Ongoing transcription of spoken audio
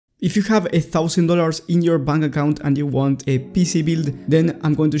If you have $1,000 in your bank account and you want a PC build, then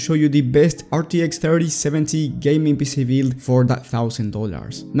I'm going to show you the best RTX 3070 gaming PC build for that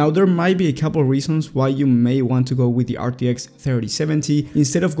 $1,000. Now there might be a couple reasons why you may want to go with the RTX 3070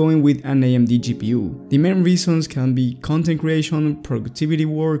 instead of going with an AMD GPU. The main reasons can be content creation, productivity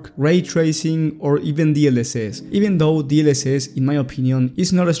work, ray tracing, or even DLSS, even though DLSS in my opinion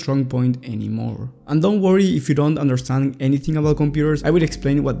is not a strong point anymore. And don't worry if you don't understand anything about computers, I will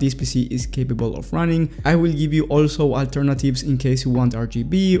explain what this PC is capable of running. I will give you also alternatives in case you want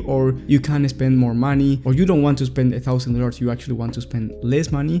RGB or you can spend more money, or you don't want to spend $1,000, you actually want to spend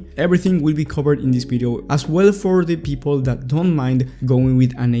less money. Everything will be covered in this video, as well for the people that don't mind going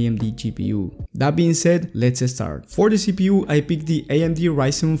with an AMD GPU. That being said, let's start. For the CPU, I picked the AMD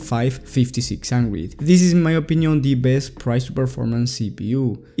Ryzen 5 5600. This is in my opinion the best price to performance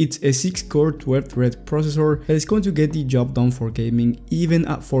CPU. It's a 6-core 12-thread processor that is going to get the job done for gaming even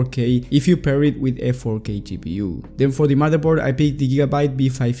at 4K if you pair it with a 4K GPU. Then for the motherboard, I picked the Gigabyte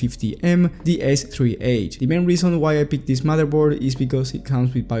B550M, the S3H. The main reason why I picked this motherboard is because it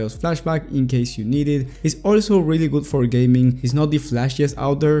comes with BIOS flashback in case you need it. It's also really good for gaming. It's not the flashiest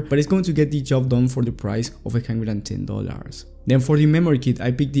out there, but it's going to get the job done for the price of $110. Then for the memory kit,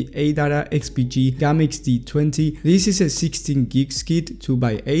 I picked the ADATA XPG Gamix D20. This is a 16 gigs kit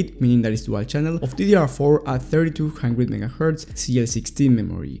 2x8, meaning that it's dual channel, of DDR4 at 3200 MHz CL16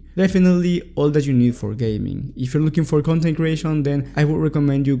 memory. Definitely all that you need for gaming. If you're looking for content creation, then I would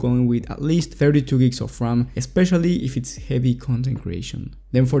recommend you going with at least 32 gigs of RAM, especially if it's heavy content creation.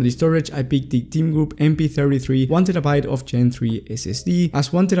 Then for the storage, I picked the Team Group MP33 1TB of Gen 3 SSD, as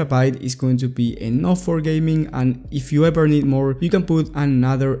 1TB is going to be enough for gaming, and if you ever need more, you can put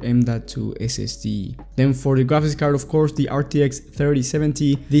another M.2 SSD. Then for the graphics card, of course, the RTX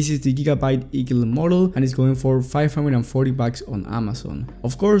 3070. This is the Gigabyte Eagle model and it's going for $540 on Amazon.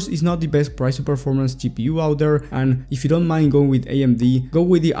 Of course, it's not the best price to performance GPU out there, and if you don't mind going with AMD, go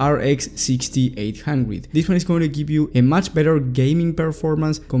with the RX 6800. This one is going to give you a much better gaming performance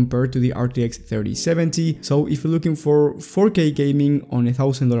compared to the RTX 3070. So if you're looking for 4K gaming on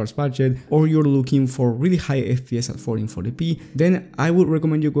 $1,000 budget, or you're looking for really high FPS at 1440p, then I would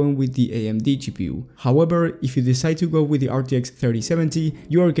recommend you going with the AMD GPU. However, if you decide to go with the RTX 3070,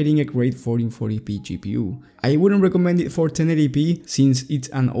 you are getting a great 1440p GPU. I wouldn't recommend it for 1080p since it's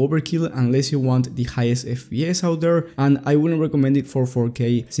an overkill unless you want the highest FPS out there, and I wouldn't recommend it for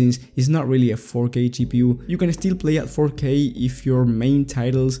 4K since it's not really a 4K GPU. You can still play at 4K if your main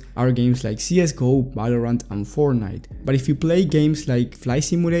titles are games like CSGO, Valorant and Fortnite. But if you play games like Flight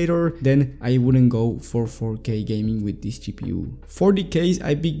Simulator, then I wouldn't go for 4K gaming with this GPU. For the case,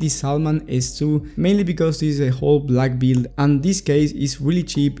 I picked the Salman S2 mainly because this is a whole black build, and this case is really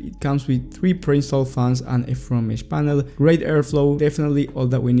cheap. It comes with 3 pre-installed fans and a front mesh panel, great airflow, definitely all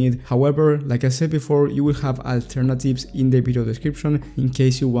that we need. However, like I said before, you will have alternatives in the video description in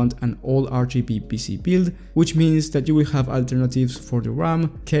case you want an all RGB PC build, which means that you will have alternatives for the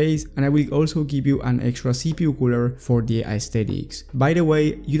RAM, case, and I will also give you an extra CPU cooler for the aesthetics. By the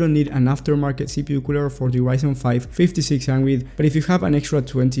way, you don't need an aftermarket CPU cooler for the Ryzen 5 5600, but if you have an extra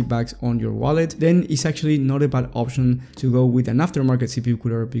 $20 on your wallet, then it's actually not a bad option to go with an aftermarket CPU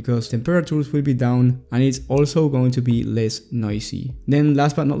cooler because temperatures will be down and it's also going to be less noisy. Then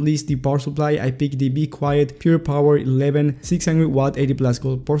last but not least, the power supply. I picked the Be Quiet Pure Power 11 600 watt 80 plus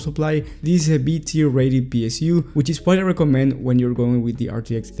gold power supply. This is a B tier rated PSU, which is what I recommend when you're going with the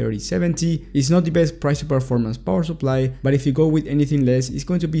RTX 3070. It's not the best price to performance power supply, but if you go with anything less, it's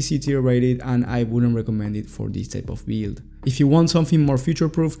going to be C tier rated and I wouldn't recommend it for this type of build. If you want something more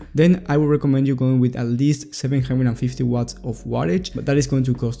future-proof, then I would recommend you going with at least 750 watts of wattage, but that is going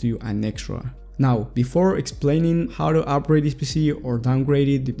to cost you an extra. Now, before explaining how to upgrade this PC or downgrade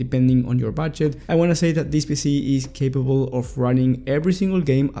it depending on your budget, I want to say that this PC is capable of running every single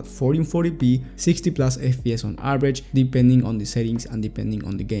game at 1440p, 60 plus FPS on average, depending on the settings and depending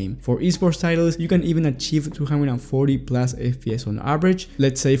on the game. For esports titles, you can even achieve 240 plus FPS on average,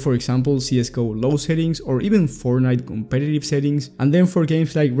 let's say for example CSGO low settings or even Fortnite competitive settings. And then for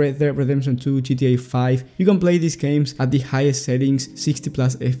games like Red Dead Redemption 2, GTA 5, you can play these games at the highest settings, 60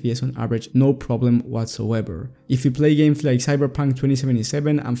 plus FPS on average, no problem whatsoever. If you play games like Cyberpunk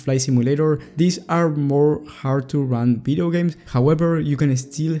 2077 and Flight Simulator, these are more hard to run video games. However, you can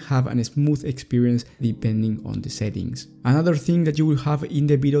still have a smooth experience depending on the settings. Another thing that you will have in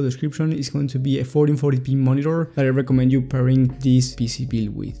the video description is going to be a 1440p monitor that I recommend you pairing this PC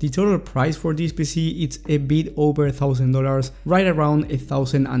build with. The total price for this PC, it's a bit over $1,000, right around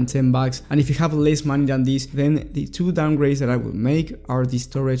 $1,010, and if you have less money than this, then the two downgrades that I will make are the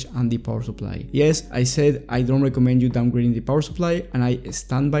storage and the power supply. supply. Yes, I said I don't recommend you downgrading the power supply, and I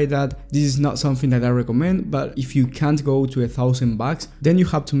stand by that. This is not something that I recommend, but if you can't go to $1,000, then you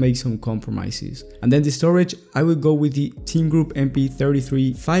have to make some compromises. And then the storage, I will go with the Team Group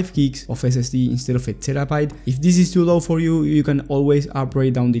MP33 5 gigs of SSD instead of a terabyte. If this is too low for you, you can always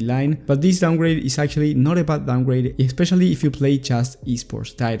upgrade down the line, but this downgrade is actually not a bad downgrade, especially if you play just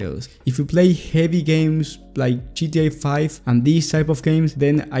esports titles. If you play heavy games like GTA 5 and these type of games,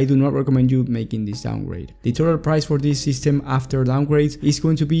 then I do not recommend you making this downgrade. The total price for this system after downgrades is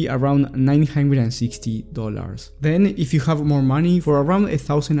going to be around $960. Then if you have more money, for around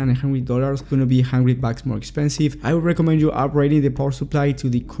 $1,100, going to be $100 more expensive, I would recommend you upgrading the power supply to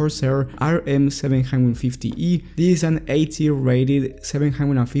the Corsair RM750E. This is an 8-tier rated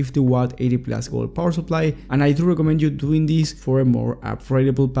 750 watt 80 plus gold power supply, and I do recommend you doing this for a more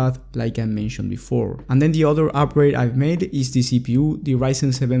upgradable path like I mentioned before. And then the other upgrade I've made is the CPU, the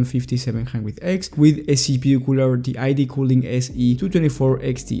Ryzen 7 5700X with a CPU cooler, the ID Cooling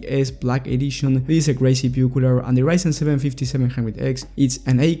SE224XTS Black Edition. This is a great CPU cooler, and the Ryzen 7 5700X, it's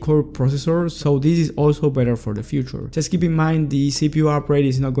an 8-core processor, so this is also better for the future. Just keep in mind the CPU upgrade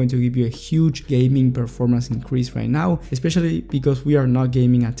is not going to give you a huge gaming performance increase right now, especially because we are not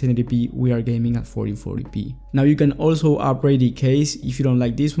gaming at 1080p, we are gaming at 1440p. Now you can also upgrade the case if you don't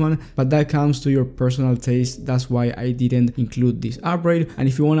like this one, but that comes to your personal taste. That's why I didn't include this upgrade. And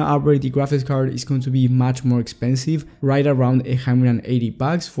if you want to upgrade the graphics card, it's going to be much more expensive, right around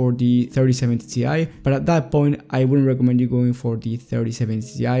 $180 for the 3070 Ti. But at that point, I wouldn't recommend you going for the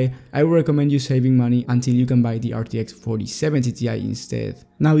 3070 Ti. I would recommend you saving money until you can buy the RTX 4070 Ti instead.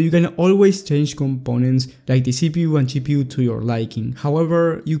 Now you can always change components like the CPU and GPU to your liking.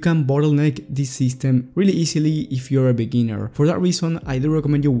 However, you can bottleneck this system really easily if you're a beginner. For that reason, I do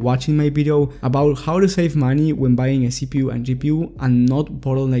recommend you watching my video about how to save money when buying a CPU and GPU and not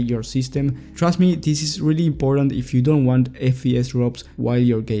bottleneck your system. Trust me, this is really important if you don't want FPS drops while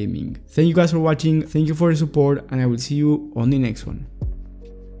you're gaming. Thank you guys for watching, thank you for your support, and I will see you on the next one.